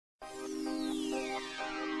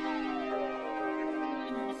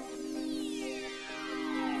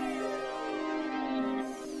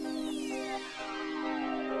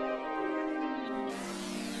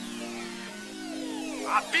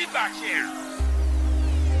feedback here.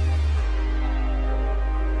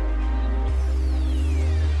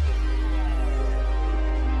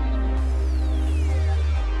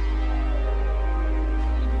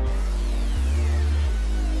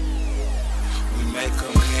 We make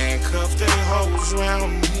them handcuff they hoes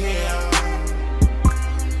round here.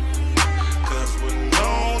 Cause we're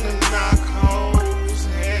known to knock hoes.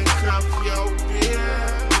 Handcuff your beer.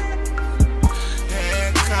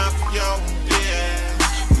 Handcuff your beer.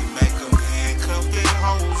 We make them handcuff they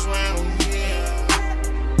hoes round here.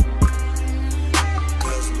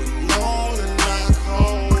 Cause we're known to knock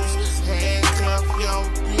hoes. Handcuff your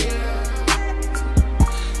beer.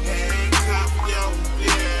 Handcuff your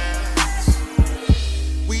beer.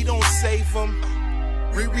 We don't save them,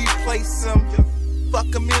 we replace them. Fuck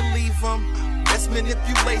them and leave them. That's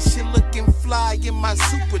manipulation, looking fly in my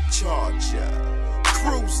supercharger.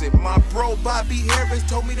 Cruising, my bro Bobby Harris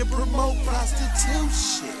told me to promote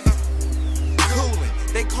prostitution. Coolin',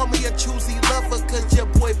 they call me a choosy lover cause your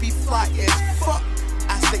boy be fly as fuck.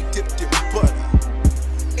 I say dipped in butter.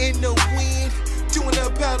 In the wind, doing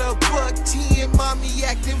about $110. Mommy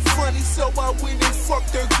acting funny, so I went and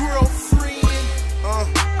fucked her girlfriend.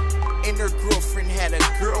 And her girlfriend had a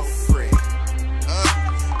girlfriend.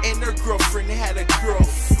 And her girlfriend had a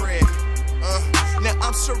girlfriend. Now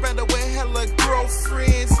I'm surrounded with hella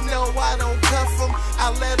girlfriends. No, I don't cuff them, I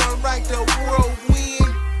let her ride the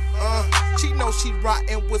whirlwind. She know she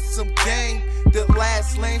rottin' with some gang. The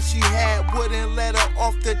last lane she had wouldn't let her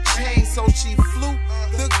off the chain, so she flew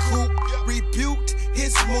the coop, rebuked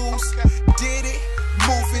his moves, did it,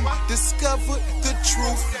 moving, discovered the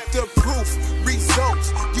truth, the proof,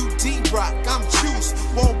 results. You D-Rock, I'm juice.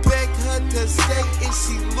 Won't beg her to stay, and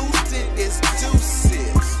she loose, then it's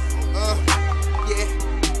deuces. Yeah.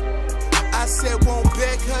 I said won't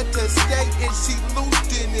beg her to stay, and she loose,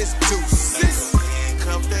 then it's deuces.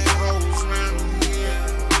 Handcuff they hoes round here.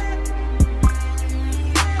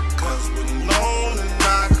 Cause we're known to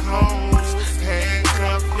knock hoes.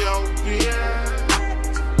 Handcuff your beer.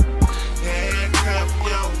 Handcuff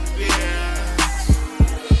your beer.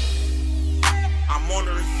 I'm on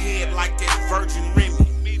her head like that Virgin Remy.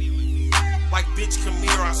 Like bitch, come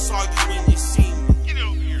here, I saw you when you see me.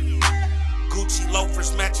 Gucci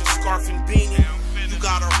loafers, matching scarf and beanie. You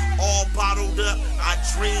got her all bottled up, I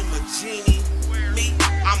dream a genie. Me,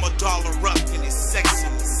 I'm $1 up.